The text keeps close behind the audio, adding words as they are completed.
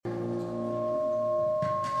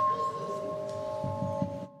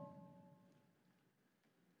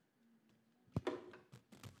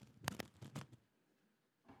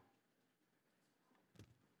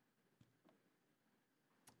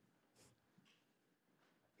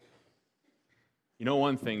You know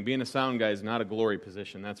one thing, being a sound guy is not a glory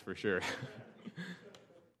position, that's for sure.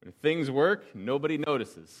 When things work, nobody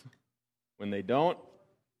notices. When they don't,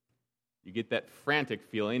 you get that frantic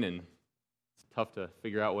feeling, and it's tough to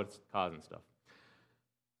figure out what's causing stuff.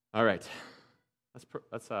 All right,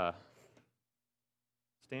 let's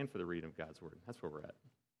stand for the reading of God's Word. That's where we're at.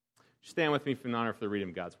 Stand with me in honor for the reading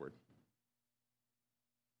of God's Word.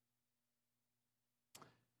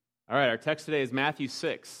 All right, our text today is Matthew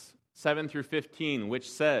 6. 7 through 15, which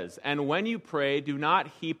says, "And when you pray, do not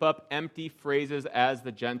heap up empty phrases as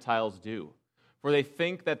the Gentiles do, for they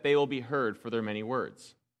think that they will be heard for their many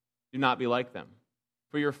words. Do not be like them,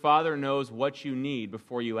 for your Father knows what you need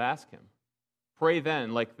before you ask Him. Pray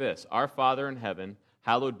then like this, Our Father in heaven,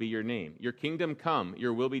 hallowed be your name. Your kingdom come,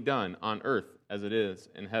 your will be done on earth as it is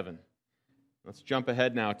in heaven." Let's jump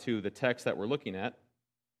ahead now to the text that we're looking at.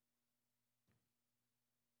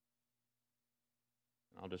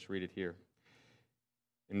 I'll just read it here.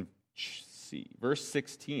 In verse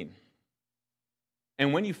 16.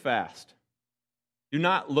 "And when you fast, do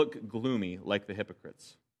not look gloomy like the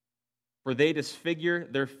hypocrites, for they disfigure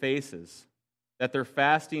their faces, that their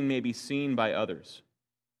fasting may be seen by others.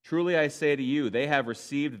 Truly I say to you, they have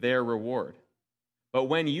received their reward. But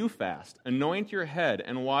when you fast, anoint your head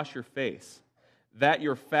and wash your face, that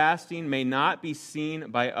your fasting may not be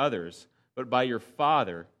seen by others, but by your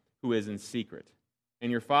Father who is in secret. And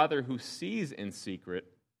your Father who sees in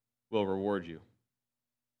secret will reward you."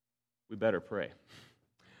 We better pray.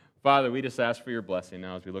 Father, we just ask for your blessing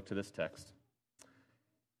now as we look to this text.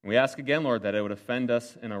 And we ask again, Lord, that it would offend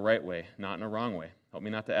us in a right way, not in a wrong way. Help me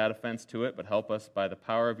not to add offense to it, but help us by the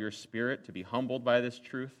power of your Spirit to be humbled by this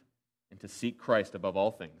truth and to seek Christ above all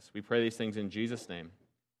things. We pray these things in Jesus' name.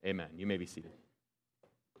 Amen. You may be seated.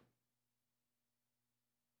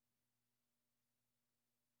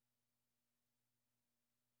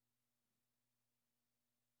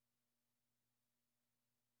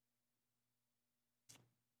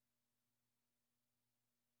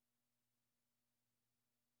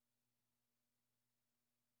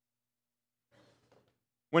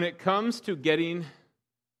 When it comes to getting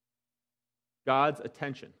God's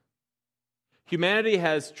attention, humanity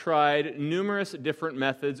has tried numerous different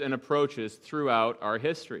methods and approaches throughout our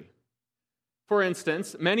history. For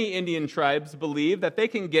instance, many Indian tribes believe that they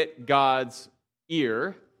can get God's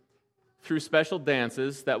ear through special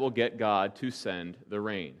dances that will get God to send the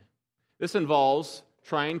rain. This involves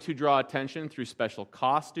trying to draw attention through special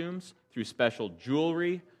costumes, through special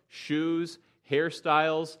jewelry, shoes,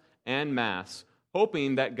 hairstyles, and masks,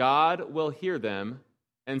 hoping that God will hear them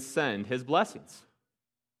and send His blessings.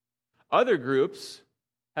 Other groups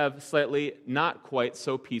have slightly not quite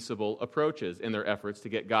so peaceable approaches in their efforts to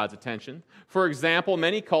get God's attention. For example,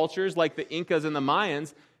 many cultures like the Incas and the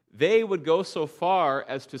Mayans, they would go so far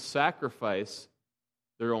as to sacrifice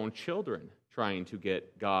their own children trying to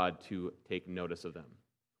get God to take notice of them,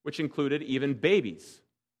 which included even babies.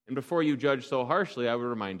 And before you judge so harshly, I would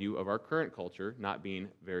remind you of our current culture not being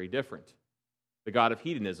very different. The god of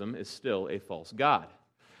hedonism is still a false god.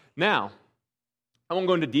 Now, I won't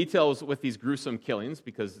go into details with these gruesome killings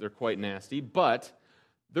because they're quite nasty, but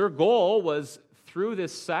their goal was through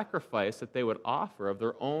this sacrifice that they would offer of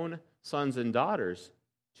their own sons and daughters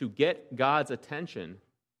to get God's attention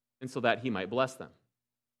and so that He might bless them.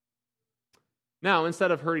 Now, instead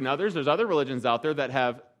of hurting others, there's other religions out there that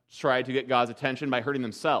have tried to get God's attention by hurting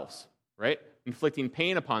themselves, right? Inflicting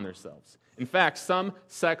pain upon themselves. In fact, some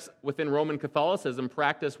sects within Roman Catholicism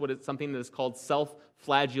practice something that is called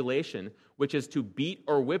self-flagellation, which is to beat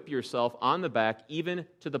or whip yourself on the back even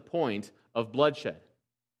to the point of bloodshed.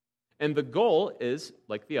 And the goal is,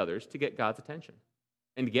 like the others, to get God's attention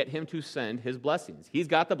and to get Him to send His blessings. He's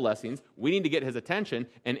got the blessings. We need to get His attention,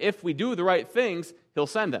 and if we do the right things, He'll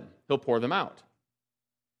send them. He'll pour them out.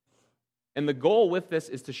 And the goal with this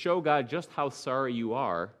is to show God just how sorry you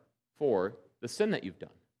are for the sin that you've done.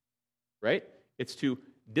 Right? It's to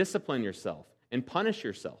discipline yourself and punish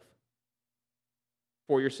yourself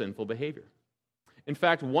for your sinful behavior. In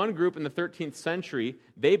fact, one group in the 13th century,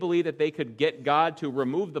 they believed that they could get God to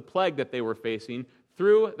remove the plague that they were facing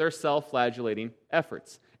through their self-flagellating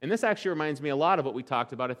efforts. And this actually reminds me a lot of what we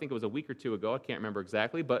talked about, I think it was a week or two ago, I can't remember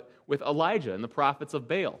exactly, but with Elijah and the prophets of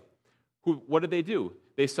Baal. What did they do?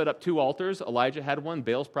 They set up 2 altars. Elijah had one,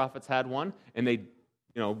 Baal's prophets had one, and they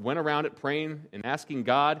went around it praying and asking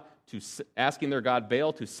their god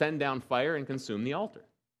Baal to send down fire and consume the altar.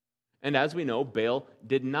 And as we know, Baal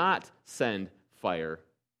did not send fire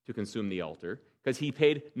to consume the altar because he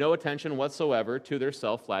paid no attention whatsoever to their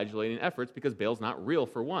self-flagellating efforts because Baal's not real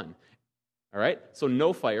for one. All right? So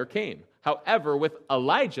no fire came. However, with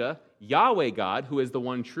Elijah, Yahweh God, who is the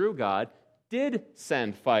one true God, did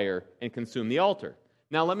send fire and consume the altar.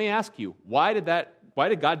 Now let me ask you, why did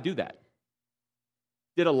God do that?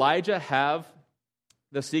 Did Elijah have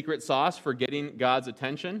the secret sauce for getting God's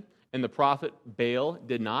attention and the prophet Baal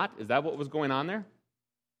did not? Is that what was going on there?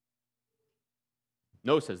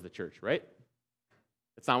 No, says the church, right?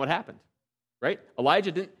 That's not what happened, right?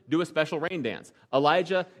 Elijah didn't do a special rain dance.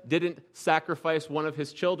 Elijah didn't sacrifice one of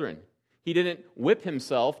his children. He didn't whip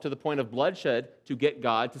himself to the point of bloodshed to get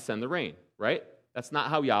God to send the rain, right? That's not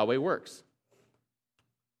how Yahweh works.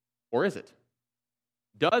 Or is it?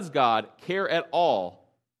 Does God care at all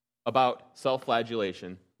about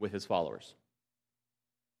self-flagellation with his followers?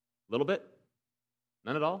 A little bit?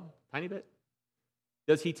 None at all? Tiny bit?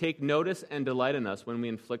 Does he take notice and delight in us when we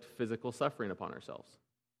inflict physical suffering upon ourselves?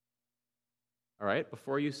 All right,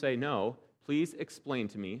 before you say no, please explain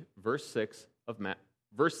to me verse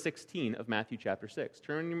 16 of Matthew chapter 6.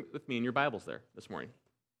 Turn with me in your Bibles there this morning.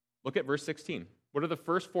 Look at verse 16. What are the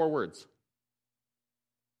first 4 words?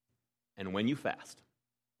 And when you fast.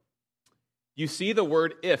 You see the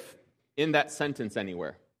word if in that sentence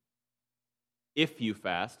anywhere. If you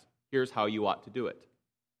fast, here's how you ought to do it.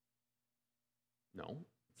 No,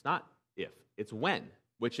 it's not if. It's when,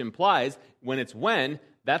 which implies when it's when,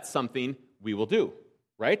 that's something we will do,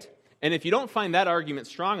 right? And if you don't find that argument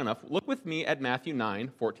strong enough, look with me at Matthew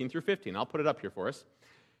 9, 14 through 15. I'll put it up here for us.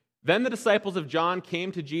 Then the disciples of John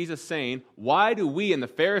came to Jesus saying, "Why do we and the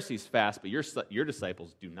Pharisees fast, but your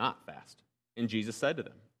disciples do not fast?" And Jesus said to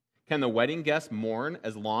them, "Can the wedding guests mourn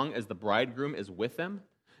as long as the bridegroom is with them?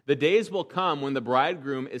 The days will come when the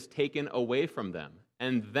bridegroom is taken away from them,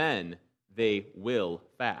 and then they will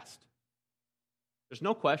fast." There's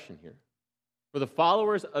no question here. For the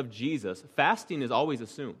followers of Jesus, fasting is always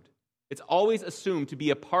assumed. It's always assumed to be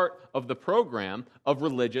a part of the program of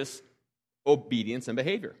religious obedience and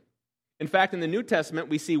behavior. In fact, in the New Testament,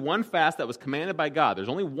 we see one fast that was commanded by God. There's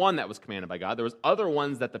only one that was commanded by God. There was other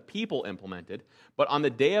ones that the people implemented. But on the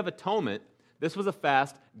Day of Atonement, this was a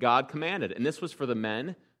fast God commanded. And this was for the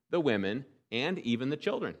men, the women, and even the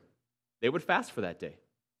children. They would fast for that day.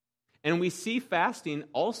 And we see fasting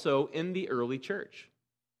also in the early church.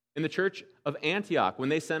 In the church of Antioch, when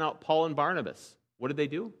they sent out Paul and Barnabas, what did they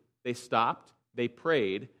do? They stopped, they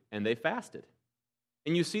prayed, and they fasted.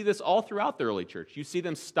 And you see this all throughout the early church. You see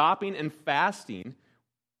them stopping and fasting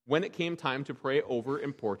when it came time to pray over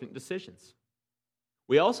important decisions.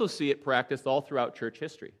 We also see it practiced all throughout church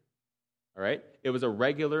history. All right? It was a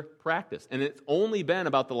regular practice. And it's only been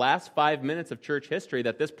about the last 5 minutes of church history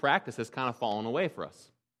that this practice has kind of fallen away for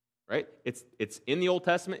us. Right? It's in the Old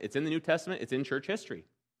Testament, it's in the New Testament, it's in church history.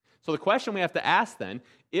 So the question we have to ask then,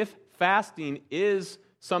 if fasting is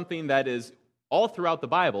something that is all throughout the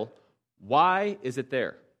Bible, why is it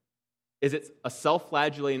there? Is it a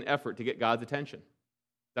self-flagellating effort to get God's attention?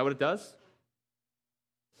 Is that what it does?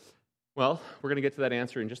 Well, we're going to get to that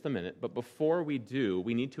answer in just a minute, but before we do,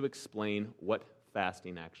 we need to explain what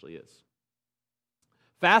fasting actually is.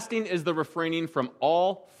 Fasting is the refraining from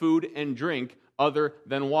all food and drink other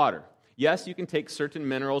than water. Yes, you can take certain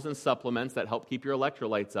minerals and supplements that help keep your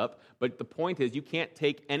electrolytes up, but the point is you can't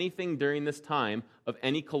take anything during this time of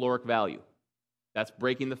any caloric value. That's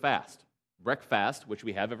breaking the fast. Breakfast, which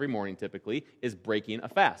we have every morning typically, is breaking a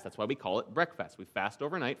fast. That's why we call it breakfast. We fast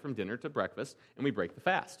overnight from dinner to breakfast, and we break the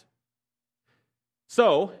fast.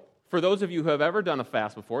 So, for those of you who have ever done a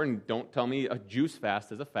fast before, and don't tell me a juice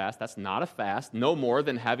fast is a fast, that's not a fast, no more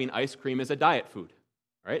than having ice cream as a diet food.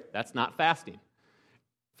 Right? That's not fasting.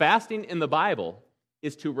 Fasting in the Bible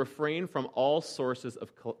is to refrain from all sources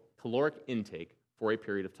of caloric intake for a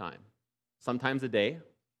period of time. Sometimes a day,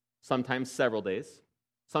 sometimes several days,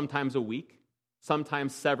 sometimes a week,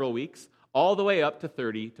 sometimes several weeks, all the way up to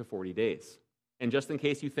 30 to 40 days. And just in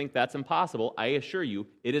case you think that's impossible, I assure you,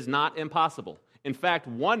 it is not impossible. In fact,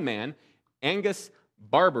 one man, Angus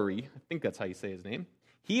Barbary, I think that's how you say his name,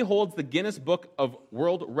 he holds the Guinness Book of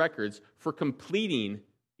World Records for completing,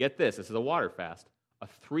 get this is a water fast, a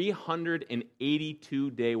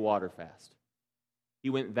 382-day water fast. He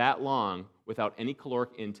went that long without any caloric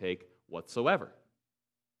intake whatsoever.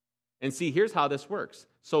 And see, here's how this works.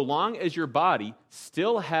 So long as your body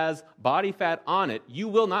still has body fat on it, you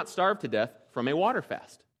will not starve to death from a water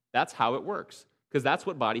fast. That's how it works, because that's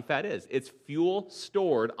what body fat is. It's fuel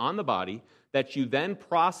stored on the body that you then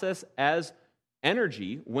process as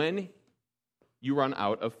energy when you run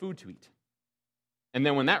out of food to eat. And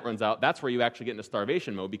then when that runs out, that's where you actually get into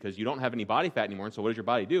starvation mode because you don't have any body fat anymore. And so what does your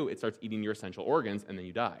body do? It starts eating your essential organs, and then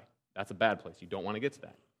you die. That's a bad place. You don't want to get to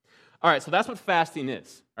that. All right, so that's what fasting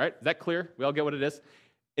is. All right, is that clear? We all get what it is?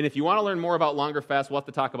 And if you want to learn more about longer fasts, we'll have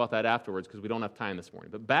to talk about that afterwards because we don't have time this morning.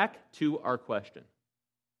 But back to our question.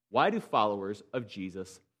 Why do followers of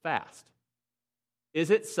Jesus fast?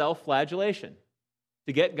 Is it self-flagellation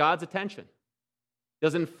to get God's attention?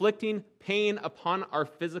 Does inflicting pain upon our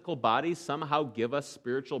physical bodies somehow give us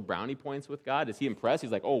spiritual brownie points with God? Is he impressed?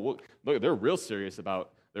 He's like, oh, look, they're real serious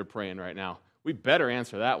about their praying right now. We better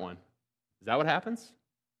answer that one. Is that what happens?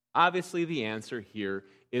 Obviously, the answer here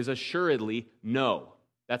is assuredly no.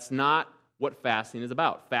 That's not what fasting is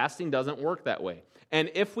about. Fasting doesn't work that way. And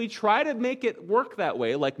if we try to make it work that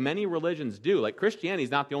way, like many religions do, like Christianity is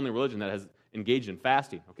not the only religion that has engaged in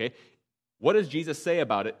fasting, okay? What does Jesus say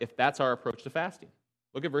about it if that's our approach to fasting?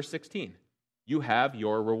 Look at verse 16. You have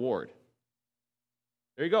your reward.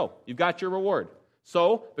 There you go. You've got your reward.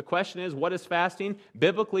 So the question is, what is fasting?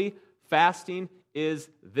 Biblically, fasting is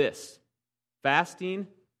this. Fasting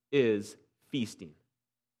is feasting.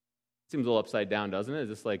 Seems a little upside down, doesn't it? Is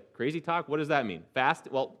this like crazy talk? What does that mean?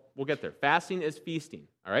 Well, we'll get there. Fasting is feasting,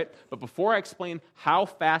 all right? But before I explain how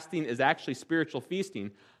fasting is actually spiritual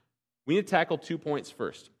feasting, we need to tackle 2 points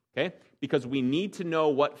first, okay? Because we need to know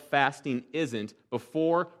what fasting isn't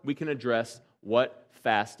before we can address what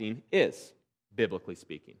fasting is, biblically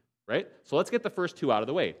speaking, right? So let's get the first two out of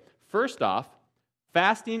the way. First off,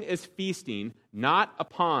 fasting is feasting not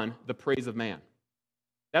upon the praise of man.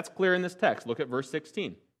 That's clear in this text. Look at verse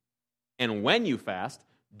 16. And when you fast,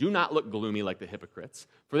 do not look gloomy like the hypocrites,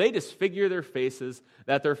 for they disfigure their faces,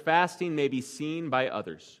 that their fasting may be seen by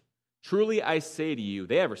others. Truly I say to you,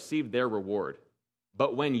 they have received their reward.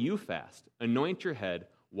 But when you fast, anoint your head,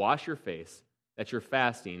 wash your face, that your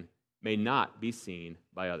fasting may not be seen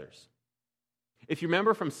by others. If you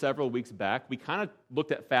remember from several weeks back, we kind of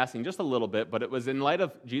looked at fasting just a little bit, but it was in light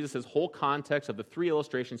of Jesus' whole context of the three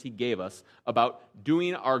illustrations he gave us about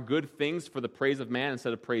doing our good things for the praise of man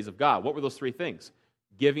instead of praise of God. What were those three things?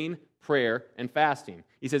 Giving, prayer, and fasting.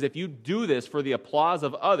 He says, if you do this for the applause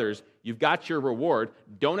of others, you've got your reward.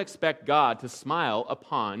 Don't expect God to smile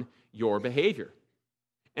upon your behavior.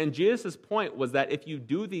 And Jesus' point was that if you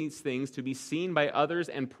do these things to be seen by others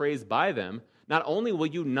and praised by them, not only will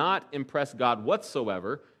you not impress God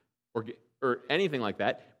whatsoever or anything like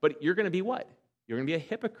that, but you're going to be what? You're going to be a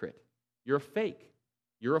hypocrite. You're a fake.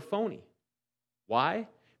 You're a phony. Why?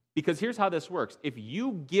 Because here's how this works. If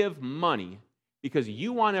you give money because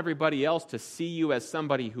you want everybody else to see you as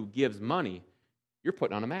somebody who gives money, you're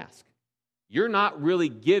putting on a mask. You're not really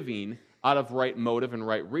giving out of right motive and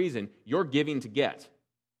right reason. You're giving to get,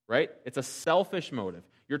 right? It's a selfish motive.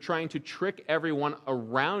 You're trying to trick everyone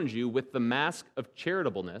around you with the mask of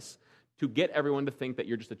charitableness to get everyone to think that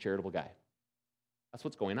you're just a charitable guy. That's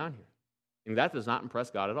what's going on here. And that does not impress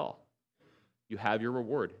God at all. You have your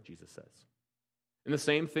reward, Jesus says. And the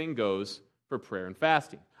same thing goes for prayer and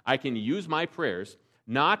fasting. I can use my prayers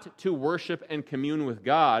not to worship and commune with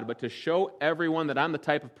God, but to show everyone that I'm the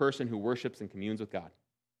type of person who worships and communes with God.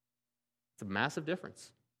 It's a massive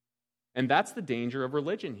difference. And that's the danger of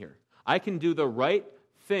religion here. I can do the right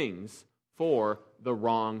things for the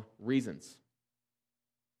wrong reasons.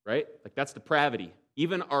 Right? Like that's depravity.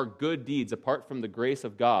 Even our good deeds, apart from the grace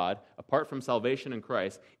of God, apart from salvation in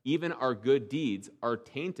Christ, even our good deeds are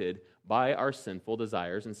tainted by our sinful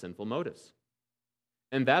desires and sinful motives.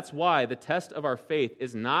 And that's why the test of our faith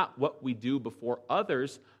is not what we do before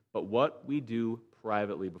others, but what we do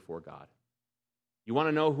privately before God. You want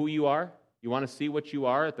to know who you are? You want to see what you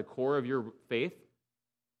are at the core of your faith?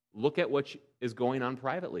 Look at what is going on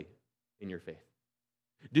privately in your faith.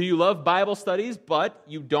 Do you love Bible studies, but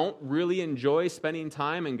you don't really enjoy spending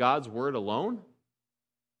time in God's Word alone?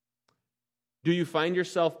 Do you find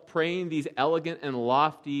yourself praying these elegant and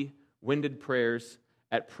lofty-winded prayers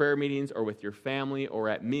at prayer meetings or with your family or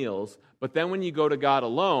at meals, but then when you go to God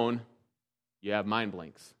alone, you have mind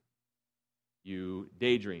blanks. You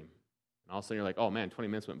daydream. And all of a sudden you're like, oh man, 20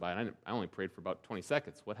 minutes went by and I only prayed for about 20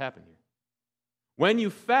 seconds. What happened here? When you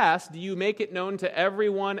fast, do you make it known to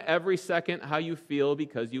everyone every second how you feel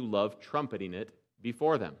because you love trumpeting it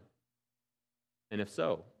before them? And if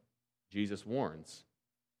so, Jesus warns,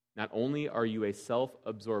 not only are you a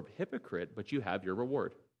self-absorbed hypocrite, but you have your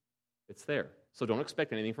reward. It's there. So don't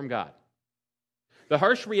expect anything from God. The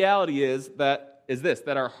harsh reality is that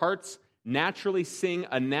our hearts naturally sing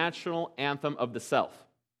a national anthem of the self.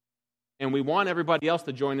 And we want everybody else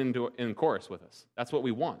to join in chorus with us. That's what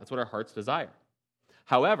we want. That's what our hearts desire.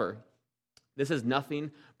 However, this is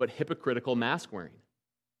nothing but hypocritical mask wearing.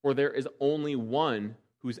 For there is only one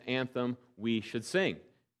whose anthem we should sing.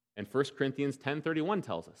 And 1 Corinthians 10:31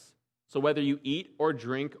 tells us, so whether you eat or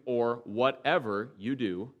drink or whatever you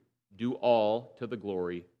do all to the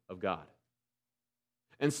glory of God.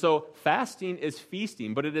 And so fasting is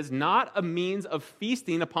feasting, but it is not a means of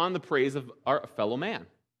feasting upon the praise of our fellow man.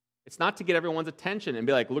 It's not to get everyone's attention and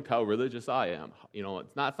be like, look how religious I am.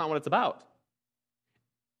 It's not what it's about.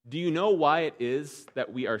 Do you know why it is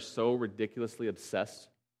that we are so ridiculously obsessed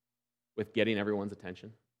with getting everyone's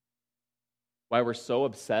attention? Why we're so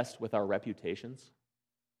obsessed with our reputations?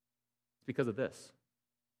 It's because of this.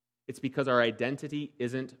 It's because our identity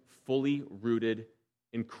isn't fully rooted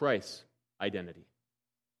in Christ's identity.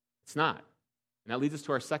 It's not. And that leads us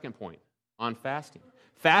to our second point on fasting.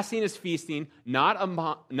 Fasting is feasting not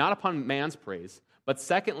upon man's praise, but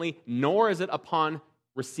secondly, nor is it upon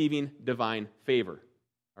receiving divine favor.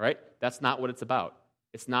 All right? That's not what it's about.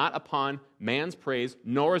 It's not upon man's praise,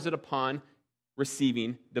 nor is it upon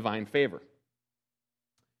receiving divine favor.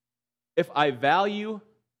 If I find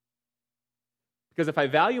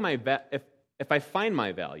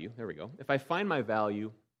my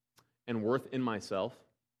value and worth in myself,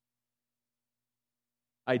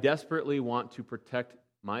 I desperately want to protect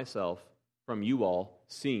myself from you all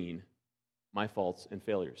seeing my faults and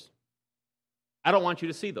failures. I don't want you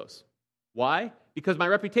to see those. Why? Because my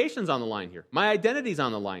reputation's on the line here. My identity's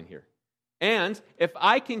on the line here. And if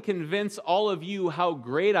I can convince all of you how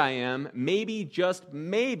great I am, maybe, just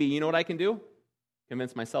maybe, you know what I can do?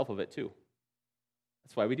 Convince myself of it too.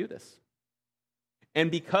 That's why we do this.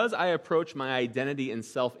 And because I approach my identity and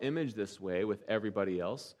self-image this way with everybody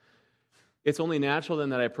else, it's only natural then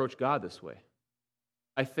that I approach God this way.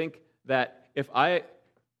 I think that if I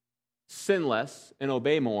sin less and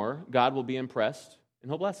obey more, God will be impressed and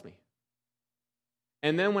He'll bless me.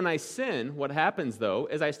 And then when I sin, what happens though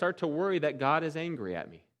is I start to worry that God is angry at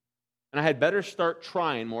me. And I had better start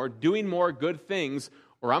trying more, doing more good things,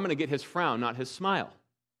 or I'm going to get His frown, not His smile.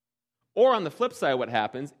 Or on the flip side, what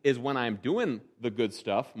happens is when I'm doing the good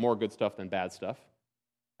stuff, more good stuff than bad stuff,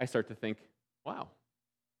 I start to think, wow,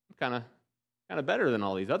 I'm kind of better than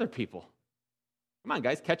all these other people. Come on,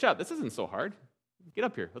 guys, catch up. This isn't so hard. Get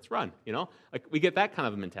up here. Let's run. Like we get that kind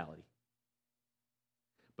of a mentality.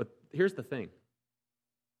 But here's the thing.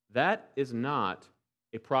 That is not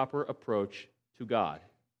a proper approach to God,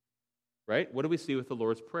 right? What do we see with the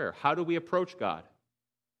Lord's Prayer? How do we approach God?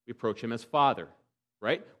 We approach Him as Father,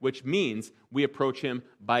 right? Which means we approach Him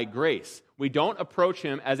by grace. We don't approach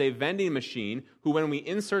Him as a vending machine who, when we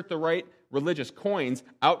insert the right religious coins,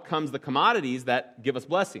 out comes the commodities that give us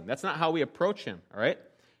blessing. That's not how we approach Him, all right?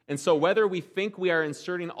 And so whether we think we are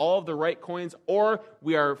inserting all of the right coins or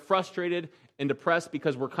we are frustrated and depressed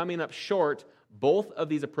because we're coming up short, both of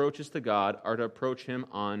these approaches to God are to approach Him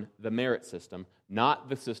on the merit system, not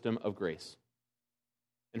the system of grace.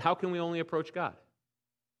 And how can we only approach God?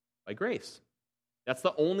 By grace. That's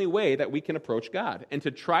the only way that we can approach God. And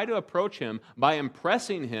to try to approach Him by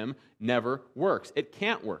impressing Him never works. It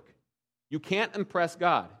can't work. You can't impress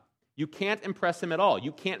God. You can't impress Him at all.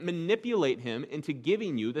 You can't manipulate Him into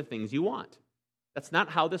giving you the things you want. That's not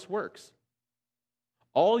how this works.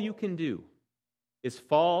 All you can do is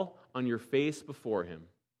fall on your face before Him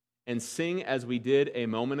and sing as we did a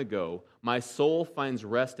moment ago, "My soul finds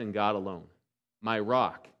rest in God alone, my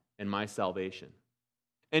rock and my salvation."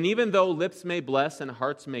 And even though lips may bless and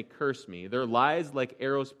hearts may curse me, their lies like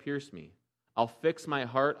arrows pierce me, I'll fix my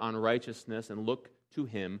heart on righteousness and look to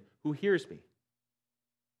Him who hears me.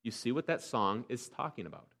 You see what that song is talking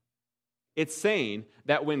about? It's saying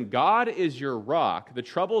that when God is your rock, the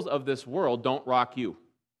troubles of this world don't rock you.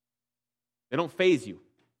 They don't faze you.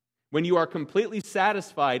 When you are completely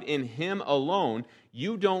satisfied in Him alone,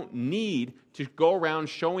 you don't need to go around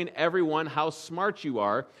showing everyone how smart you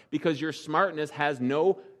are, because your smartness has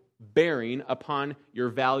no bearing upon your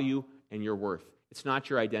value and your worth. It's not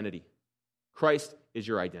your identity. Christ is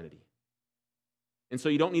your identity. And so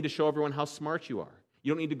you don't need to show everyone how smart you are.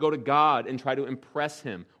 You don't need to go to God and try to impress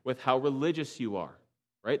Him with how religious you are,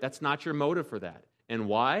 right? That's not your motive for that. And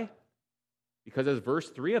why? Because as verse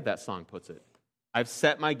 3 of that song puts it, I've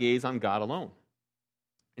set my gaze on God alone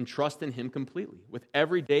and trust in Him completely. With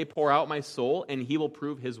every day pour out my soul, and He will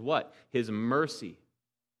prove His what? His mercy.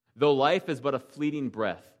 Though life is but a fleeting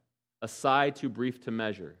breath, a sigh too brief to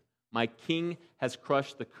measure, my King has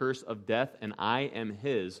crushed the curse of death, and I am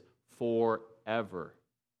His forever.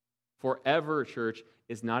 Forever, church,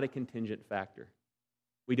 is not a contingent factor.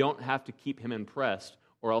 We don't have to keep Him impressed,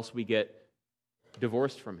 or else we get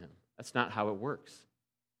divorced from Him. That's not how it works.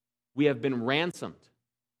 We have been ransomed.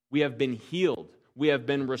 We have been healed. We have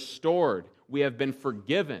been restored. We have been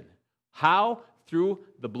forgiven. How? Through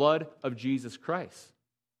the blood of Jesus Christ,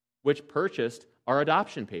 which purchased our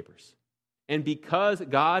adoption papers. And because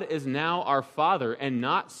God is now our Father and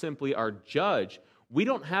not simply our judge, we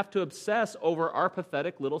don't have to obsess over our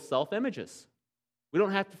pathetic little self-images. We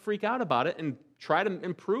don't have to freak out about it and try to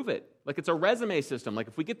improve it. Like it's a resume system. Like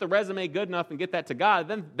if we get the resume good enough and get that to God,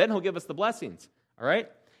 then he'll give us the blessings. All right?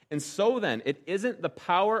 And so then, it isn't the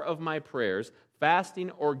power of my prayers,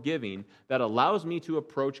 fasting or giving, that allows me to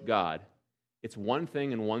approach God. It's one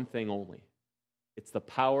thing and one thing only. It's the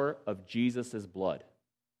power of Jesus' blood,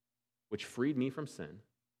 which freed me from sin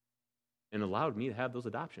and allowed me to have those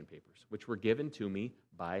adoption papers, which were given to me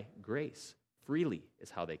by grace. Freely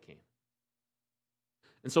is how they came.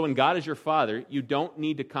 And so when God is your Father, you don't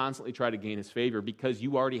need to constantly try to gain His favor because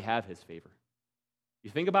you already have His favor.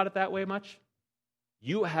 You think about it that way much?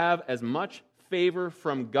 You have as much favor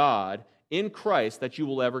from God in Christ that you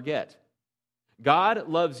will ever get. God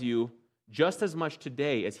loves you just as much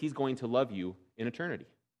today as He's going to love you in eternity.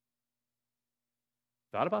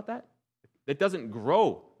 Thought about that? It doesn't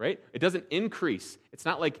grow, right? It doesn't increase. It's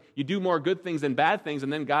not like you do more good things than bad things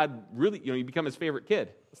and then God really, you become His favorite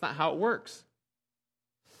kid. That's not how it works.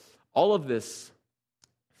 All of this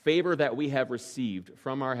favor that we have received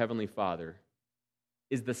from our Heavenly Father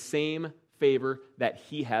is the same favor that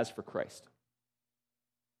He has for Christ.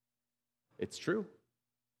 It's true.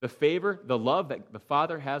 The favor, the love that the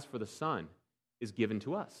Father has for the Son is given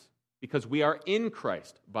to us because we are in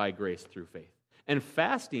Christ by grace through faith. And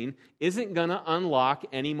fasting isn't going to unlock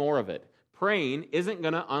any more of it. Praying isn't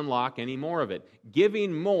going to unlock any more of it.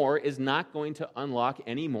 Giving more is not going to unlock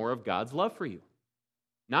any more of God's love for you.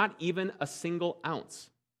 Not even a single ounce.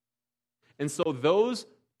 And so those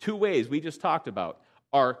two ways we just talked about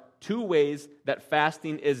are two ways that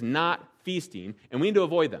fasting is not feasting, and we need to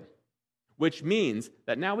avoid them. Which means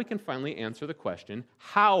that now we can finally answer the question,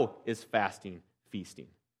 how is fasting feasting?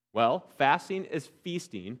 Well, fasting is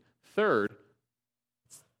feasting. Third,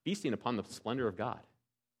 it's feasting upon the splendor of God.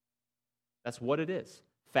 That's what it is.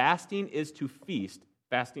 Fasting is to feast,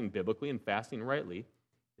 fasting biblically and fasting rightly,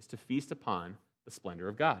 is to feast upon the splendor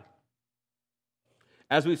of God.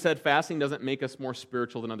 As we've said, fasting doesn't make us more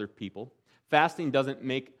spiritual than other people. Fasting doesn't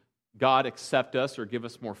make God accept us or give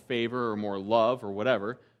us more favor or more love or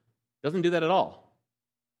whatever. It doesn't do that at all.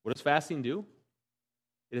 What does fasting do?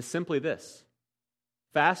 It is simply this.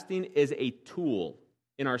 Fasting is a tool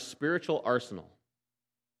in our spiritual arsenal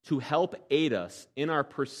to help aid us in our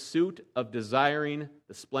pursuit of desiring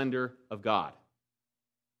the splendor of God.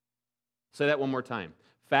 Say that one more time.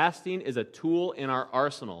 Fasting is a tool in our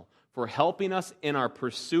arsenal for helping us in our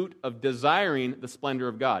pursuit of desiring the splendor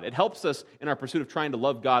of God. It helps us in our pursuit of trying to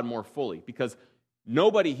love God more fully because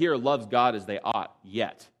nobody here loves God as they ought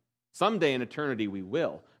yet. Someday in eternity we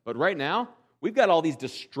will. But right now, we've got all these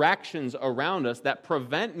distractions around us that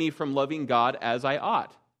prevent me from loving God as I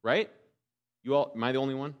ought, right? You all, am I the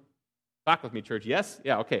only one? Talk with me, church. Yes?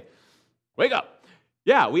 Yeah, okay. Wake up.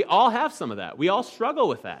 Yeah, we all have some of that. We all struggle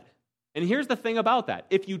with that. And here's the thing about that.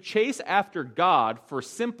 If you chase after God for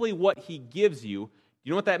simply what He gives you, you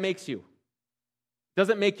know what that makes you? It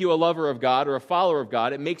doesn't make you a lover of God or a follower of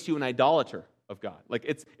God. It makes you an idolater of God. Like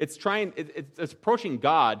it's approaching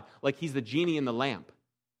God like He's the genie in the lamp,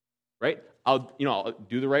 right? I'll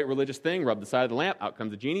do the right religious thing, rub the side of the lamp, out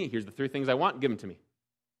comes the genie. Here's the 3 things I want, give them to me.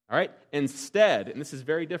 All right? Instead, and this is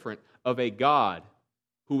very different, of a God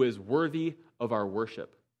who is worthy of our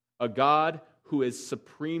worship, a God who is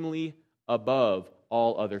supremely above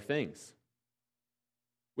all other things.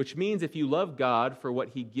 Which means if you love God for what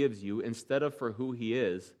He gives you instead of for who He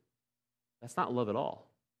is, that's not love at all.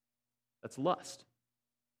 That's lust.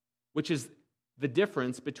 Which is the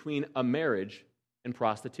difference between a marriage and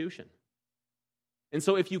prostitution. And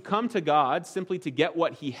so if you come to God simply to get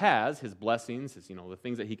what He has, His blessings, His, the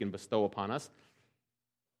things that He can bestow upon us,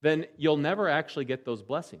 then you'll never actually get those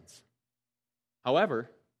blessings. However,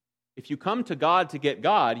 if you come to God to get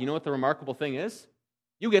God, you know what the remarkable thing is?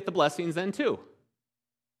 You get the blessings then too.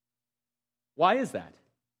 Why is that?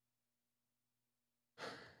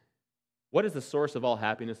 What is the source of all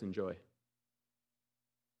happiness and joy?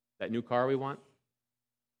 That new car we want?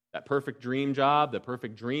 That perfect dream job, the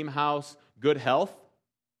perfect dream house, good health,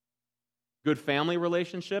 good family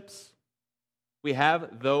relationships? We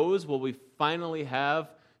have those, will we finally have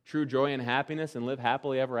true joy and happiness and live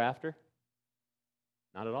happily ever after?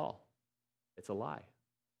 Not at all. It's a lie.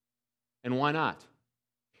 And why not?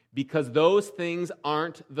 Because those things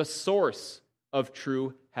aren't the source of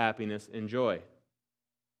true happiness and joy.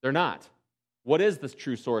 They're not. What is the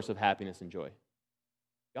true source of happiness and joy?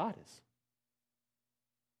 God is.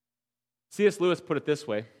 C.S. Lewis put it this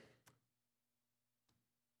way.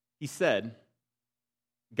 He said,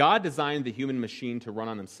 God designed the human machine to run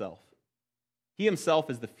on Himself. He Himself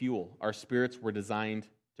is the fuel our spirits were designed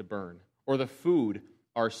to burn, or the food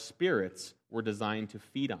our spirits were designed to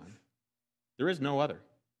feed on. There is no other.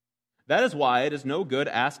 That is why it is no good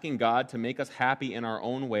asking God to make us happy in our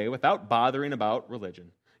own way without bothering about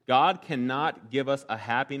religion. God cannot give us a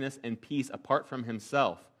happiness and peace apart from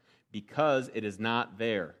himself because it is not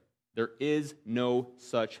there. There is no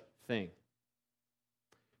such thing.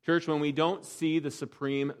 Church, when we don't see the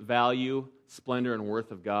supreme value, splendor, and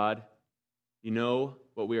worth of God, you know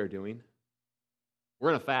what we are doing? We're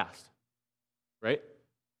in a fast, right?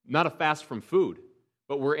 Not a fast from food,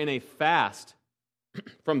 but we're in a fast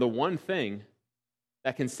from the one thing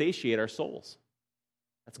that can satiate our souls.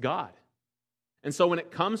 That's God. And so when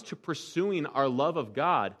it comes to pursuing our love of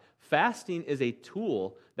God, fasting is a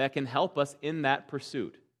tool that can help us in that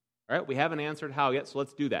pursuit. All right, we haven't answered how yet, so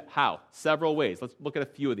let's do that. How? Several ways. Let's look at a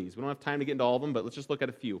few of these. We don't have time to get into all of them, but let's just look at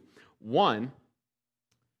a few. 1,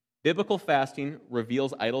 biblical fasting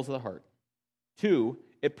reveals idols of the heart. 2,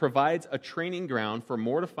 it provides a training ground for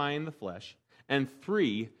mortifying the flesh. And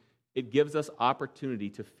 3, it gives us opportunity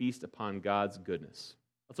to feast upon God's goodness.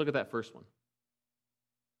 Let's look at that first one.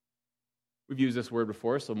 We've used this word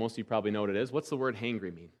before, so most of you probably know what it is. What's the word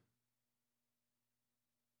hangry mean?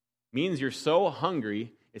 It means you're so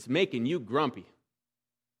hungry, it's making you grumpy,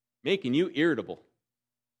 making you irritable,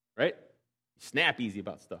 right? You snap easy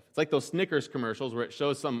about stuff. It's like those Snickers commercials where it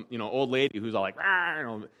shows some old lady who's all like,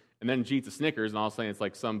 and then she eats a Snickers, and all of a sudden it's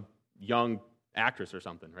like some young actress or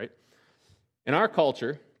something, right? In our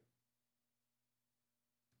culture,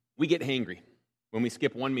 we get hangry when we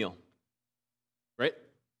skip one meal, right?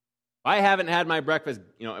 If I haven't had my breakfast,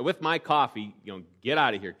 with my coffee, get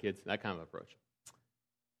out of here, kids, that kind of approach.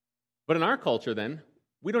 But in our culture, then,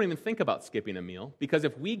 we don't even think about skipping a meal, because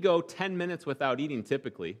if we go 10 minutes without eating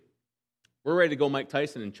typically, we're ready to go Mike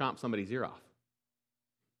Tyson and chomp somebody's ear off,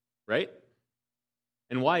 right?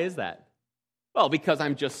 And why is that? Well, because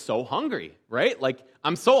I'm just so hungry, right? Like,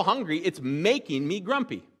 I'm so hungry, it's making me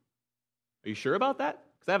grumpy. Are you sure about that?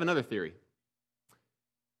 Because I have another theory.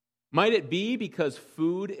 Might it be because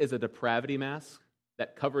food is a depravity mask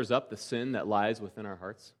that covers up the sin that lies within our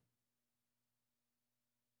hearts?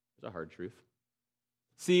 It's a hard truth.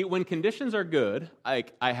 See, when conditions are good,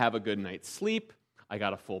 like I have a good night's sleep, I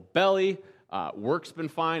got a full belly, work's been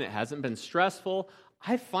fine, it hasn't been stressful,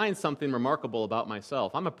 I find something remarkable about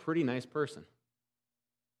myself. I'm a pretty nice person.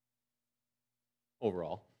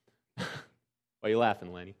 Overall. Why are you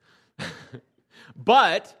laughing, Lenny?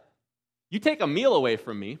 But you take a meal away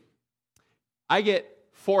from me, I get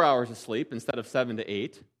 4 hours of sleep instead of 7 to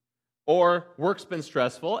 8, or work's been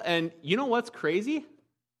stressful, and you know what's crazy?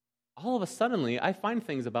 All of a sudden, I find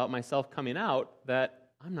things about myself coming out that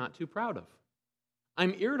I'm not too proud of.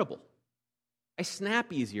 I'm irritable. I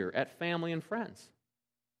snap easier at family and friends.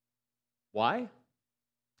 Why?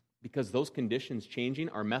 Because those conditions changing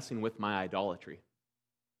are messing with my idolatry.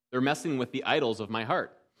 They're messing with the idols of my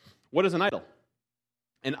heart. What is an idol?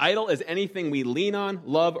 An idol is anything we lean on,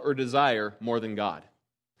 love, or desire more than God.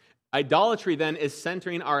 Idolatry, then, is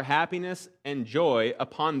centering our happiness and joy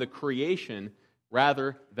upon the creation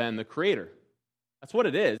rather than the Creator. That's what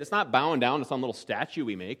it is. It's not bowing down to some little statue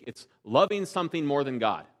we make. It's loving something more than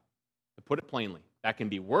God, to put it plainly. That can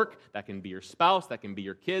be work, that can be your spouse, that can be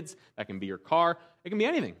your kids, that can be your car, it can be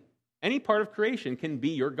anything. Any part of creation can be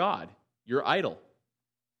your God, your idol.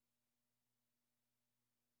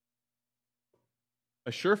 A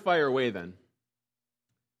surefire way, then.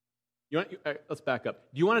 Let's back up.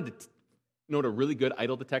 Do you want to know what a really good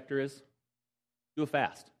idol detector is? Do a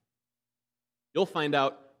fast. You'll find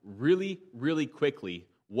out really, really quickly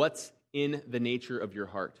what's in the nature of your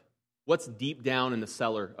heart, what's deep down in the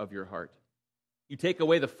cellar of your heart. You take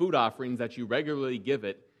away the food offerings that you regularly give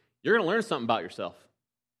it, you're going to learn something about yourself.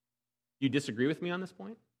 You disagree with me on this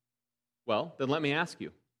point? Well, then let me ask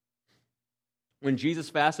you. When Jesus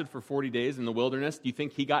fasted for 40 days in the wilderness, do you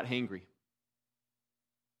think he got hangry?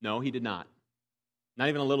 No, he did not. Not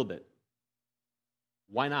even a little bit.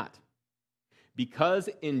 Why not? Because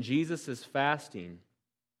in Jesus' fasting,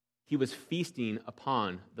 he was feasting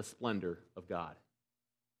upon the splendor of God.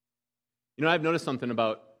 I've noticed something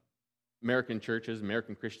about American churches,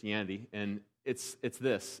 American Christianity, and it's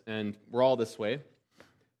this, and we're all this way.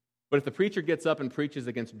 But if the preacher gets up and preaches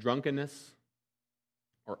against drunkenness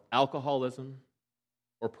or alcoholism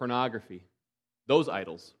or pornography, those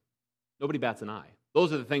idols, nobody bats an eye.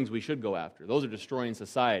 Those are the things we should go after. Those are destroying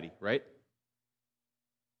society, right?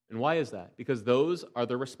 And why is that? Because those are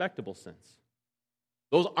the respectable sins.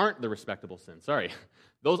 Those aren't the respectable sins. Sorry.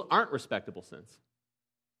 Those aren't respectable sins.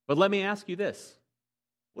 But let me ask you this.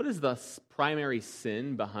 What is the primary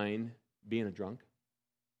sin behind being a drunk?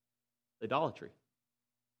 Idolatry.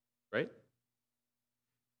 Right?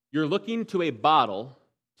 You're looking to a bottle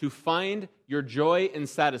to find your joy and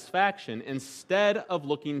satisfaction instead of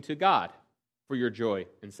looking to God for your joy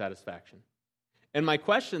and satisfaction. And my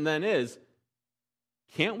question then is,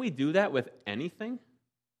 can't we do that with anything?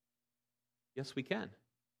 Yes, we can.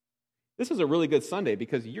 This is a really good Sunday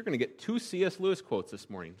because you're going to get 2 C.S. Lewis quotes this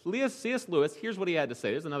morning. C.S. Lewis, here's what he had to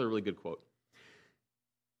say. Here's another really good quote.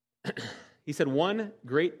 He said, "One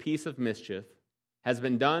great piece of mischief has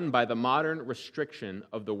been done by the modern restriction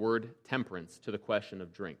of the word temperance to the question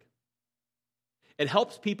of drink. It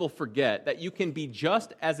helps people forget that you can be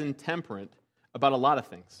just as intemperate about a lot of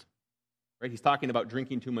things." Right? He's talking about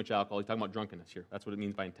drinking too much alcohol. He's talking about drunkenness here. That's what it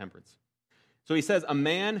means by intemperance. So he says, a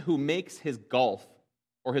man who makes his golf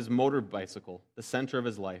or his motor bicycle the center of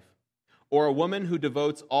his life, or a woman who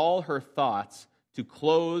devotes all her thoughts to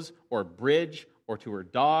clothes or bridge or to her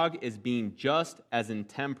dog is being just as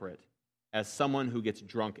intemperate as someone who gets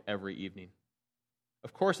drunk every evening.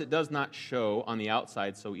 Of course, it does not show on the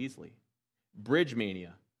outside so easily. Bridge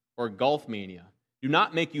mania or golf mania do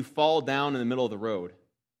not make you fall down in the middle of the road,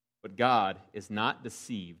 but God is not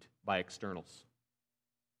deceived by externals.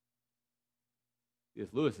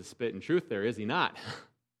 Lewis is spitting truth there, is he not?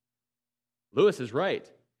 Lewis is right.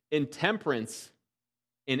 Intemperance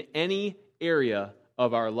in any area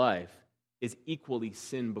of our life is equally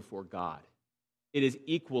sin before God. It is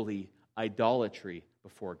equally idolatry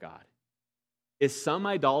before God. Is some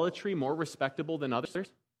idolatry more respectable than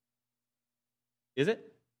others? Is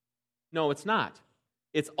it? No, it's not.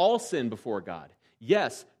 It's all sin before God.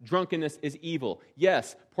 Yes, drunkenness is evil.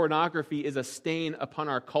 Yes, pornography is a stain upon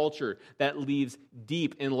our culture that leaves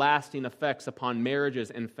deep and lasting effects upon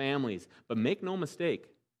marriages and families. But make no mistake,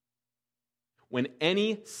 when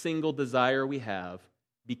any single desire we have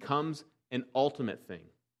becomes an ultimate thing,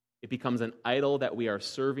 it becomes an idol that we are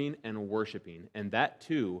serving and worshiping. And that,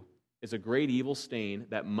 too, is a great evil stain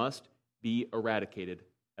that must be eradicated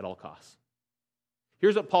at all costs.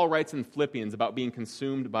 Here's what Paul writes in Philippians about being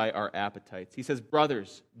consumed by our appetites. He says,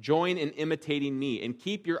 "Brothers, join in imitating me and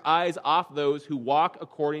keep your eyes off those who walk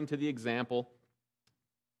according to the example.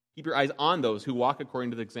 Keep your eyes on those who walk according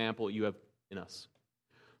to the example you have in us.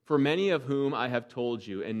 For many of whom I have told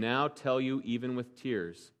you, and now tell you even with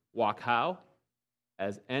tears, walk how?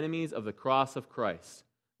 As enemies of the cross of Christ.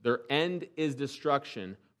 Their end is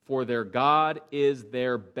destruction, for their God is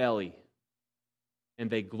their belly. And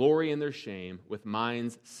they glory in their shame with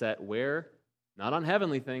minds set where? Not on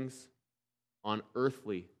heavenly things, on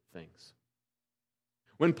earthly things."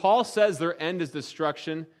 When Paul says their end is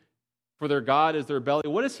destruction, for their God is their belly,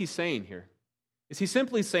 what is he saying here? Is he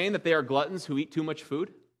simply saying that they are gluttons who eat too much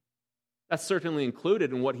food? That's certainly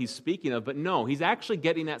included in what he's speaking of, but no, he's actually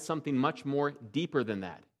getting at something much more deeper than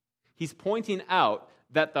that. He's pointing out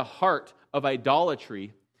that the heart of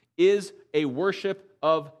idolatry is a worship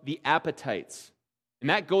of the appetites. And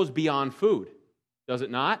that goes beyond food, does it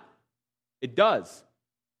not? It does.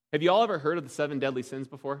 Have you all ever heard of the 7 deadly sins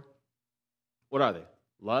before? What are they?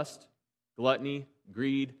 Lust, gluttony,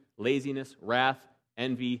 greed, laziness, wrath,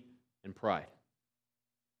 envy, and pride.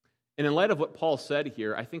 And in light of what Paul said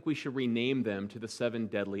here, I think we should rename them to the 7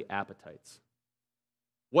 deadly appetites.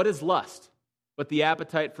 What is lust but the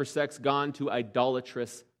appetite for sex gone to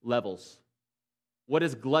idolatrous levels? What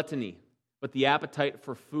is gluttony but the appetite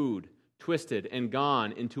for food twisted and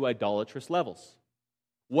gone into idolatrous levels?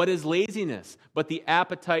 What is laziness but the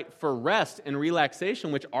appetite for rest and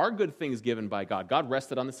relaxation, which are good things given by God? God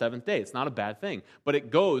rested on the 7th day. It's not a bad thing, but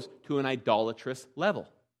it goes to an idolatrous level.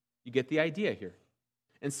 You get the idea here.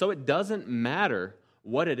 And so it doesn't matter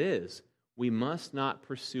what it is. We must not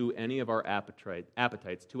pursue any of our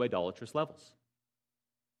appetites to idolatrous levels.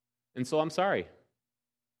 And so I'm sorry.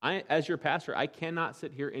 As your pastor, I cannot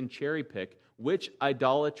sit here and cherry pick which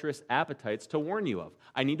idolatrous appetites to warn you of.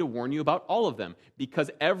 I need to warn you about all of them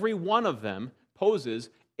because every one of them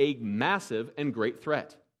poses a massive and great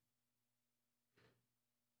threat.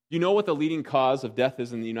 You know what the leading cause of death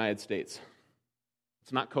is in the United States?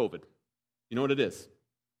 It's not COVID. You know what it is?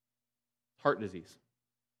 Heart disease.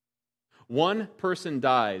 One person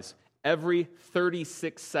dies every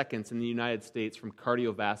 36 seconds in the United States from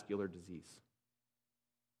cardiovascular disease.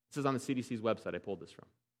 This is on the CDC's website. I pulled this from.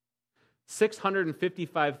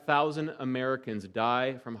 655,000 Americans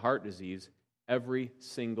die from heart disease every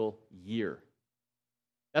single year.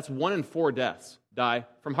 That's 1 in 4 deaths die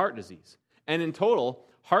from heart disease. And in total,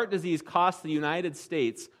 heart disease costs the United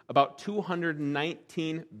States about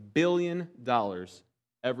 $219 billion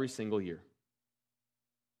every single year.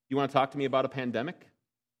 You want to talk to me about a pandemic?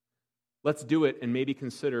 Let's do it and maybe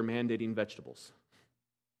consider mandating vegetables.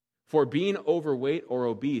 For being overweight or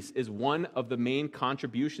obese is one of the main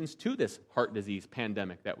contributions to this heart disease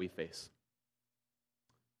pandemic that we face.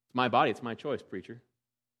 It's my body, it's my choice, preacher.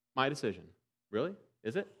 My decision. Really?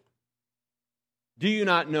 Is it? Do you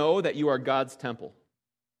not know that you are God's temple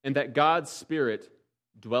and that God's Spirit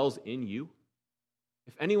dwells in you?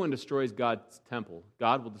 If anyone destroys God's temple,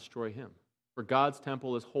 God will destroy him. For God's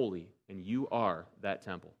temple is holy, and you are that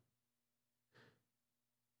temple.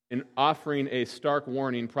 In offering a stark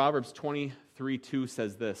warning, Proverbs 23:2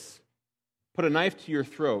 says this, "Put a knife to your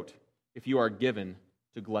throat if you are given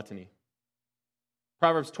to gluttony."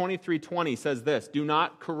 Proverbs 23:20 says this, "Do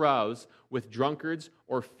not carouse with drunkards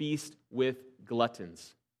or feast with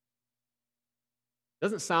gluttons."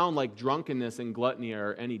 Doesn't sound like drunkenness and gluttony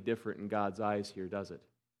are any different in God's eyes here, does it?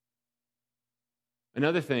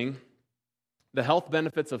 Another thing, the health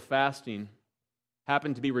benefits of fasting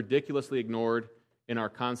happen to be ridiculously ignored in our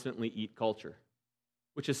constantly eat culture,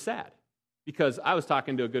 which is sad. Because I was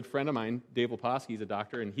talking to a good friend of mine, Dave Leposki, he's a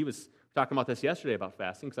doctor, and he was talking about this yesterday about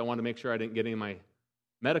fasting because I wanted to make sure I didn't get any of my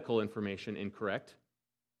medical information incorrect.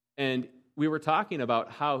 And we were talking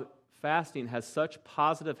about how fasting has such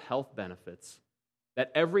positive health benefits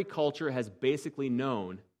that every culture has basically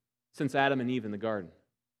known since Adam and Eve in the garden.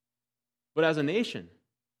 But as a nation,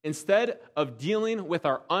 instead of dealing with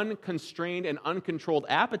our unconstrained and uncontrolled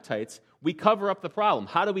appetites, we cover up the problem.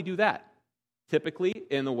 How do we do that? Typically,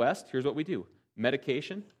 in the West, here's what we do.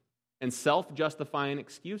 Medication and self-justifying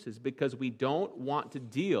excuses because we don't want to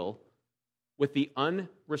deal with the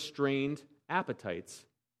unrestrained appetites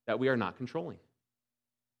that we are not controlling.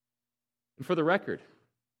 And for the record,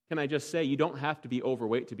 can I just say, you don't have to be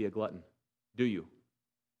overweight to be a glutton, do you?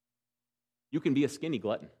 You can be a skinny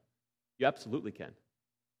glutton. You absolutely can.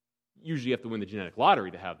 Usually you have to win the genetic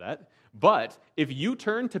lottery to have that. But if you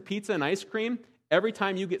turn to pizza and ice cream every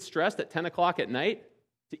time you get stressed at 10 o'clock at night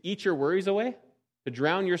to eat your worries away, to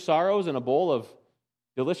drown your sorrows in a bowl of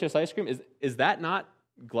delicious ice cream, is that not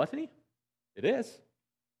gluttony? It is.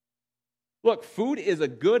 Look, food is a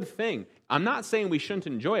good thing. I'm not saying we shouldn't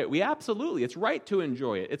enjoy it. It's right to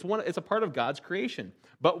enjoy it. It's a part of God's creation.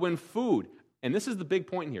 But when food, and this is the big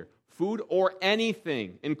point here, food or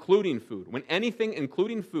anything, including food, when anything,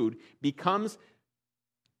 including food, becomes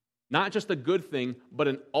not just a good thing, but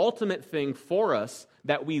an ultimate thing for us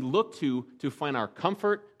that we look to find our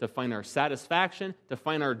comfort, to find our satisfaction, to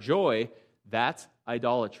find our joy, that's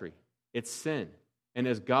idolatry. It's sin. And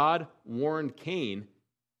as God warned Cain,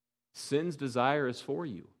 sin's desire is for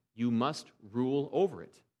you. You must rule over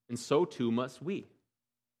it. And so too must we.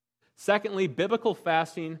 Secondly, biblical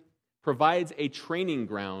fasting provides a training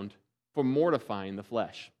ground for mortifying the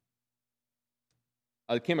flesh.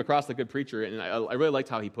 I came across a good preacher, and I really liked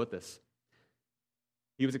how he put this.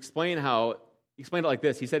 He explained it like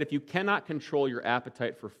this. He said, if you cannot control your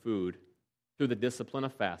appetite for food through the discipline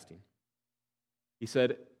of fasting, he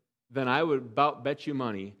said, then I would about bet you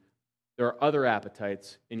money there are other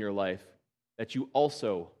appetites in your life that you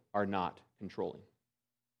also are not controlling.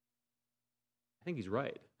 I think he's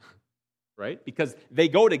right, right? Because they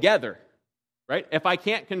go together, right? If I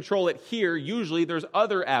can't control it here, usually there's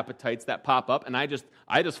other appetites that pop up, and I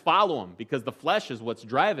just follow them because the flesh is what's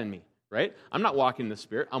driving me, right? I'm not walking in the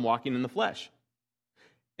Spirit, I'm walking in the flesh.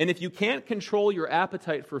 And if you can't control your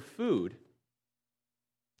appetite for food,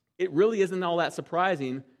 it really isn't all that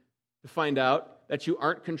surprising to find out that you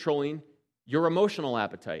aren't controlling your emotional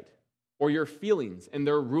appetite or your feelings, and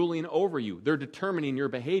they're ruling over you. They're determining your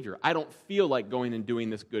behavior. I don't feel like going and doing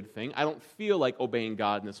this good thing. I don't feel like obeying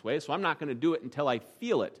God in this way, so I'm not going to do it until I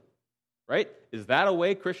feel it, right? Is that a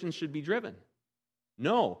way Christians should be driven?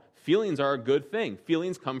 No. Feelings are a good thing.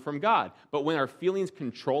 Feelings come from God. But when our feelings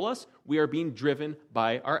control us, we are being driven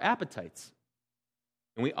by our appetites.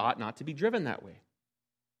 And we ought not to be driven that way.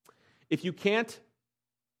 If you can't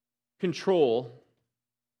control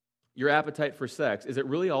your appetite for sex, is it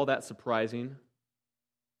really all that surprising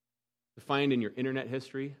to find in your internet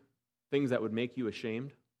history things that would make you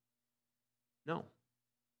ashamed? No.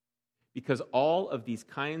 Because all of these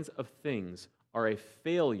kinds of things are a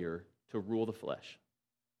failure to rule the flesh.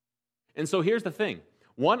 And so here's the thing.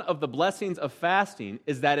 One of the blessings of fasting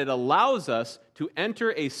is that it allows us to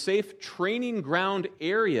enter a safe training ground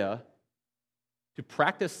area to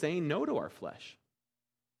practice saying no to our flesh.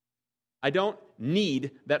 I don't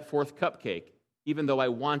need that fourth cupcake, even though I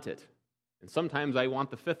want it. And sometimes I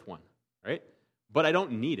want the fifth one, right? But I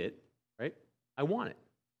don't need it, right? I want it.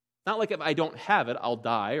 It's not like if I don't have it, I'll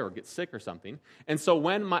die or get sick or something. And so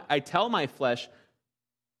when I tell my flesh,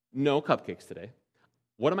 no cupcakes today,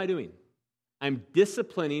 what am I doing? I'm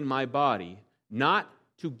disciplining my body not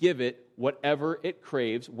to give it whatever it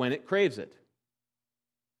craves when it craves it.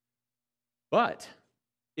 But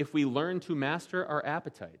if we learn to master our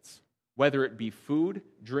appetites, whether it be food,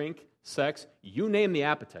 drink, sex, you name the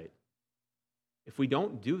appetite. If we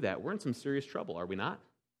don't do that, we're in some serious trouble, are we not?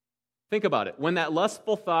 Think about it. When that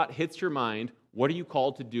lustful thought hits your mind, what are you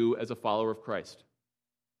called to do as a follower of Christ?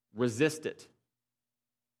 Resist it.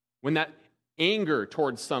 When that anger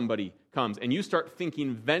towards somebody comes and you start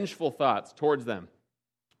thinking vengeful thoughts towards them,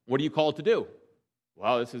 what are you called to do?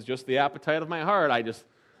 Well, this is just the appetite of my heart. I just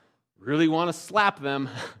really want to slap them.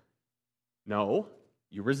 No,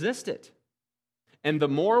 you resist it. And the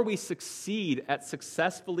more we succeed at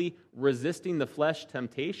successfully resisting the flesh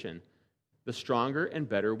temptation, the stronger and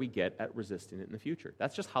better we get at resisting it in the future.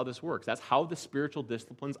 That's just how this works. That's how the spiritual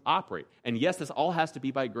disciplines operate. And yes, this all has to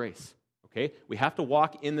be by grace. Okay? We have to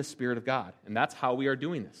walk in the Spirit of God, and that's how we are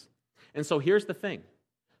doing this. And so here's the thing.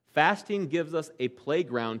 Fasting gives us a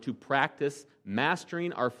playground to practice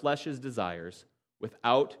mastering our flesh's desires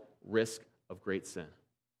without risk of great sin.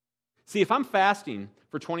 See, if I'm fasting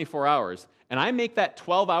for 24 hours and I make that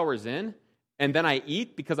 12 hours in and then I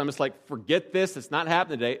eat because I'm just like, forget this, it's not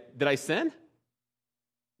happening today, did I sin?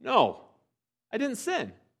 No, I didn't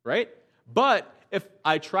sin, right? But if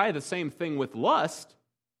I try the same thing with lust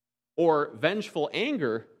or vengeful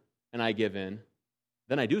anger and I give in,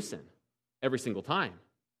 then I do sin every single time.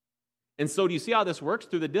 And so do you see how this works?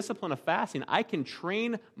 Through the discipline of fasting, I can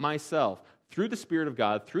train myself through the Spirit of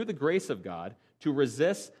God, through the grace of God, to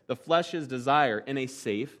resist the flesh's desire in a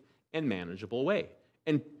safe and manageable way.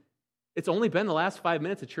 And it's only been the last 5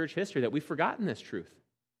 minutes of church history that we've forgotten this truth,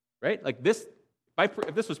 right? Like this,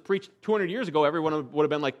 if this was preached 200 years ago, everyone would have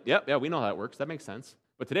been like, yeah, we know how it works. That makes sense.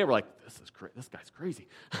 But today we're like, this guy's crazy,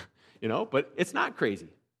 but it's not crazy.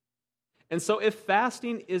 And so if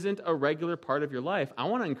fasting isn't a regular part of your life, I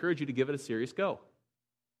want to encourage you to give it a serious go.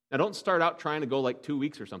 Now, don't start out trying to go like 2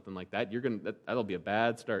 weeks or something like that. That'll be a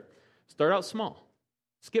bad start. Start out small.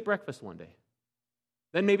 Skip breakfast one day.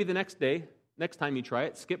 Then maybe the next day, next time you try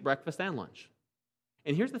it, skip breakfast and lunch.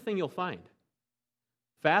 And here's the thing you'll find.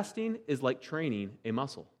 Fasting is like training a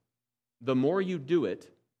muscle. The more you do it,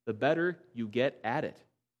 the better you get at it.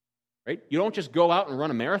 Right? You don't just go out and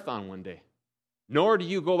run a marathon one day. Nor do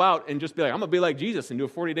you go out and just be like, I'm going to be like Jesus and do a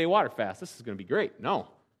 40-day water fast. This is going to be great. No.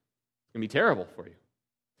 It's going to be terrible for you.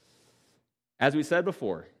 As we said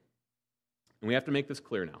before, and we have to make this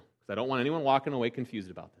clear now, because I don't want anyone walking away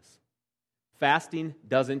confused about this. Fasting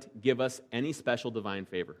doesn't give us any special divine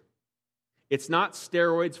favor. It's not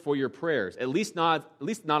steroids for your prayers, at least not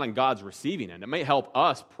on God's receiving end. It may help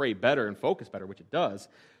us pray better and focus better, which it does.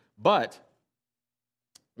 But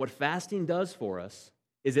what fasting does for us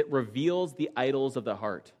is it reveals the idols of the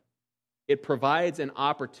heart. It provides an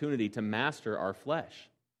opportunity to master our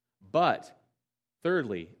flesh. But,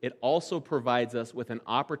 thirdly, it also provides us with an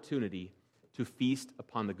opportunity to feast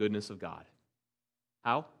upon the goodness of God.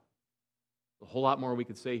 How? A whole lot more we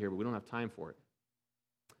could say here, but we don't have time for it.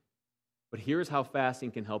 But here's how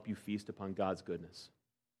fasting can help you feast upon God's goodness.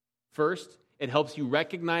 First, it helps you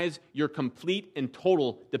recognize your complete and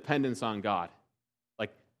total dependence on God.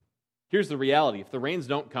 Here's the reality. If the rains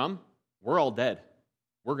don't come, we're all dead.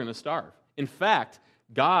 We're going to starve. In fact,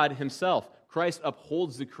 God himself, Christ,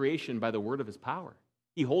 upholds the creation by the word of his power.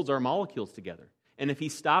 He holds our molecules together. And if he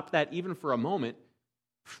stopped that even for a moment,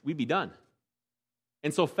 we'd be done.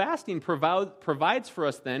 And so fasting provides for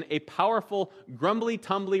us then a powerful,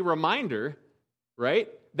 grumbly-tumbly reminder, right,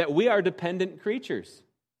 that we are dependent creatures.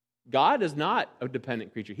 God is not a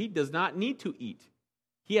dependent creature. He does not need to eat.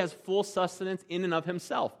 He has full sustenance in and of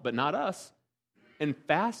himself, but not us. And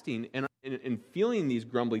fasting and feeling these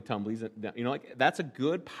grumbly tumblies, that's a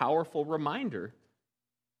good, powerful reminder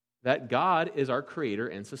that God is our creator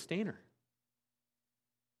and sustainer.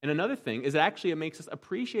 And another thing is it makes us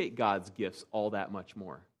appreciate God's gifts all that much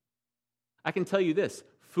more. I can tell you this,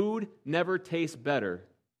 food never tastes better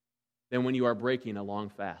than when you are breaking a long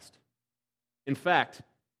fast. In fact,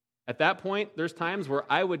 at that point, there's times where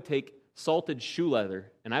I would take salted shoe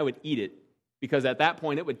leather, and I would eat it because at that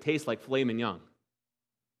point it would taste like filet mignon.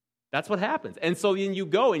 That's what happens. And so then you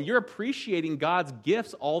go and you're appreciating God's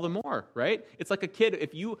gifts all the more, right? It's like a kid.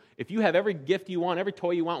 If you have every gift you want, every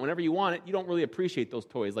toy you want, whenever you want it, you don't really appreciate those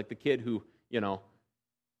toys like the kid who,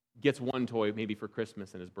 gets one toy maybe for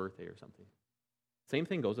Christmas and his birthday or something. Same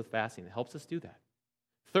thing goes with fasting. It helps us do that.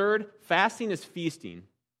 Third, fasting is feasting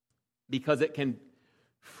because it can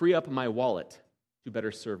free up my wallet to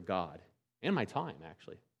better serve God and my time,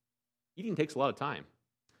 actually. Eating takes a lot of time.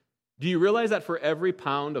 Do you realize that for every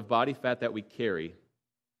pound of body fat that we carry,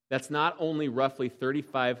 that's not only roughly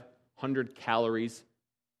 3,500 calories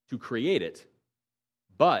to create it,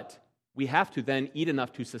 but we have to then eat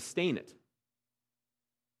enough to sustain it.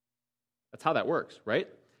 That's how that works, right?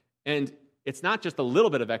 And it's not just a little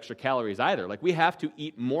bit of extra calories either. Like, we have to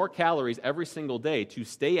eat more calories every single day to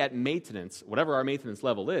stay at maintenance, whatever our maintenance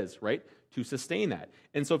level is, right, to sustain that.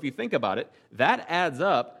 And so if you think about it, that adds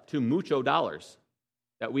up to mucho dollars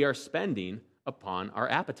that we are spending upon our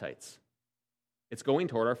appetites. It's going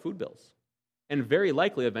toward our food bills, and very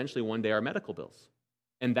likely eventually one day our medical bills.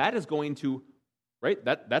 And that is going to, right,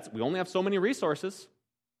 we only have so many resources.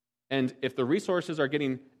 And if the resources are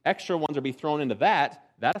getting extra ones are being thrown into that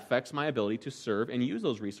affects my ability to serve and use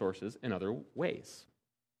those resources in other ways.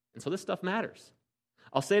 And so this stuff matters.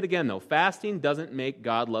 I'll say it again, though. Fasting doesn't make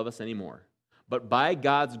God love us anymore. But by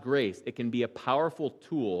God's grace, it can be a powerful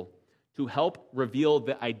tool to help reveal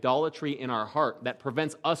the idolatry in our heart that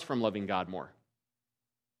prevents us from loving God more.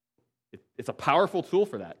 It's a powerful tool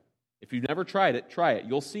for that. If you've never tried it, try it.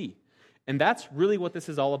 You'll see. And that's really what this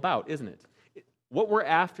is all about, isn't it? What we're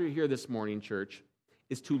after here this morning, church,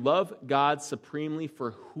 is to love God supremely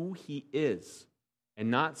for who He is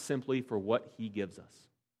and not simply for what He gives us.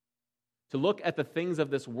 To look at the things of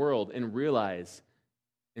this world and realize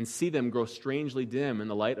and see them grow strangely dim in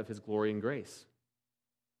the light of His glory and grace.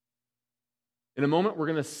 In a moment, we're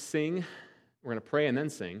going to sing, we're going to pray and then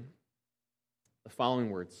sing the following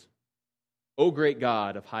words. O great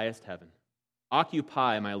God of highest heaven,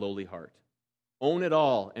 occupy my lowly heart. Own it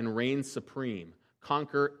all and reign supreme.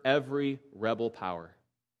 Conquer every rebel power.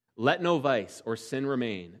 Let no vice or sin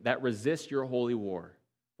remain that resists your holy war.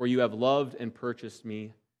 For you have loved and purchased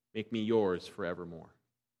me. Make me yours forevermore.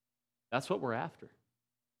 That's what we're after.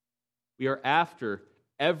 We are after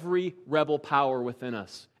every rebel power within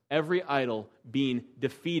us, every idol being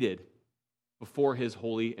defeated before His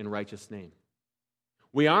holy and righteous name.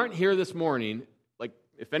 We aren't here this morning, like,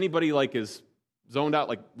 if anybody is zoned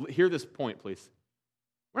out, hear this point, please.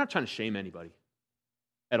 We're not trying to shame anybody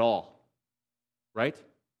at all, right?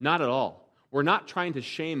 Not at all. We're not trying to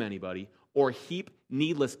shame anybody or heap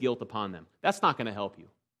needless guilt upon them. That's not going to help you.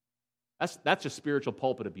 That's just spiritual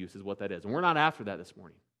pulpit abuse is what that is. And we're not after that this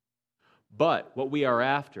morning. But what we are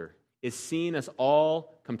after is seeing us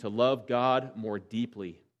all come to love God more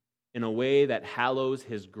deeply in a way that hallows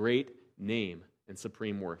His great name and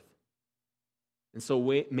supreme worth. And so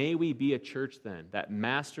may we be a church then that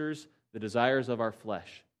masters the desires of our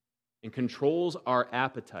flesh and controls our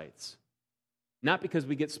appetites, not because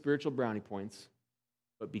we get spiritual brownie points,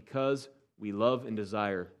 but because we love and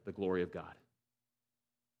desire the glory of God.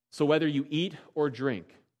 So whether you eat or drink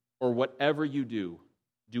or whatever you do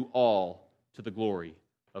all to the glory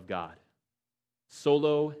of God.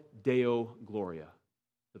 Solo Deo Gloria,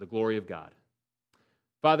 to the glory of God.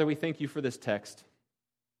 Father, we thank You for this text,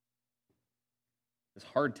 this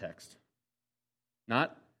hard text.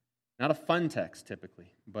 Not a fun text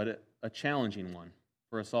typically, but a challenging one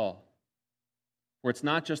for us all. Where it's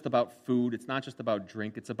not just about food, it's not just about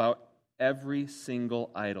drink, it's about every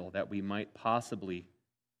single idol that we might possibly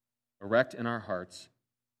erect in our hearts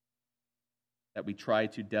that we try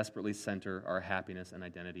to desperately center our happiness and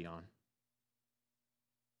identity on.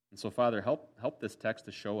 And so, Father, help this text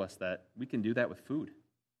to show us that we can do that with food.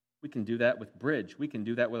 We can do that with bridge. We can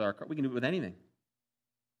do that with we can do it with anything.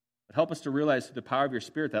 But help us to realize through the power of Your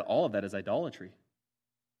Spirit that all of that is idolatry.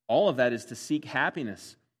 All of that is to seek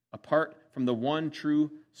happiness apart from the one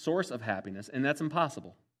true source of happiness, and that's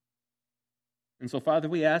impossible. And so, Father,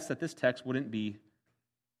 we ask that this text wouldn't be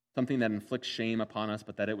something that inflicts shame upon us,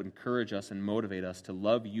 but that it would encourage us and motivate us to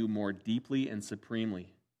love You more deeply and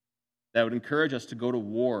supremely. That would encourage us to go to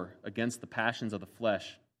war against the passions of the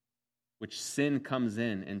flesh, which sin comes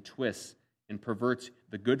in and twists and perverts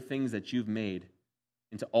the good things that You've made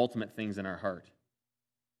into ultimate things in our heart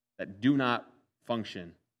that do not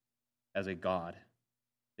function as a God.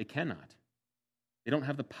 They cannot. They don't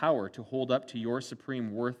have the power to hold up to Your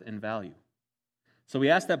supreme worth and value. So we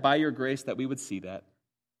ask that by Your grace that we would see that.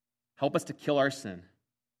 Help us to kill our sin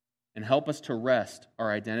and help us to rest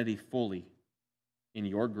our identity fully in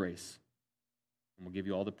Your grace. And we'll give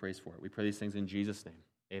You all the praise for it. We pray these things in Jesus' name.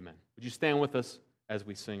 Amen. Would you stand with us as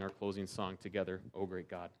we sing our closing song together, O Great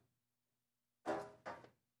God?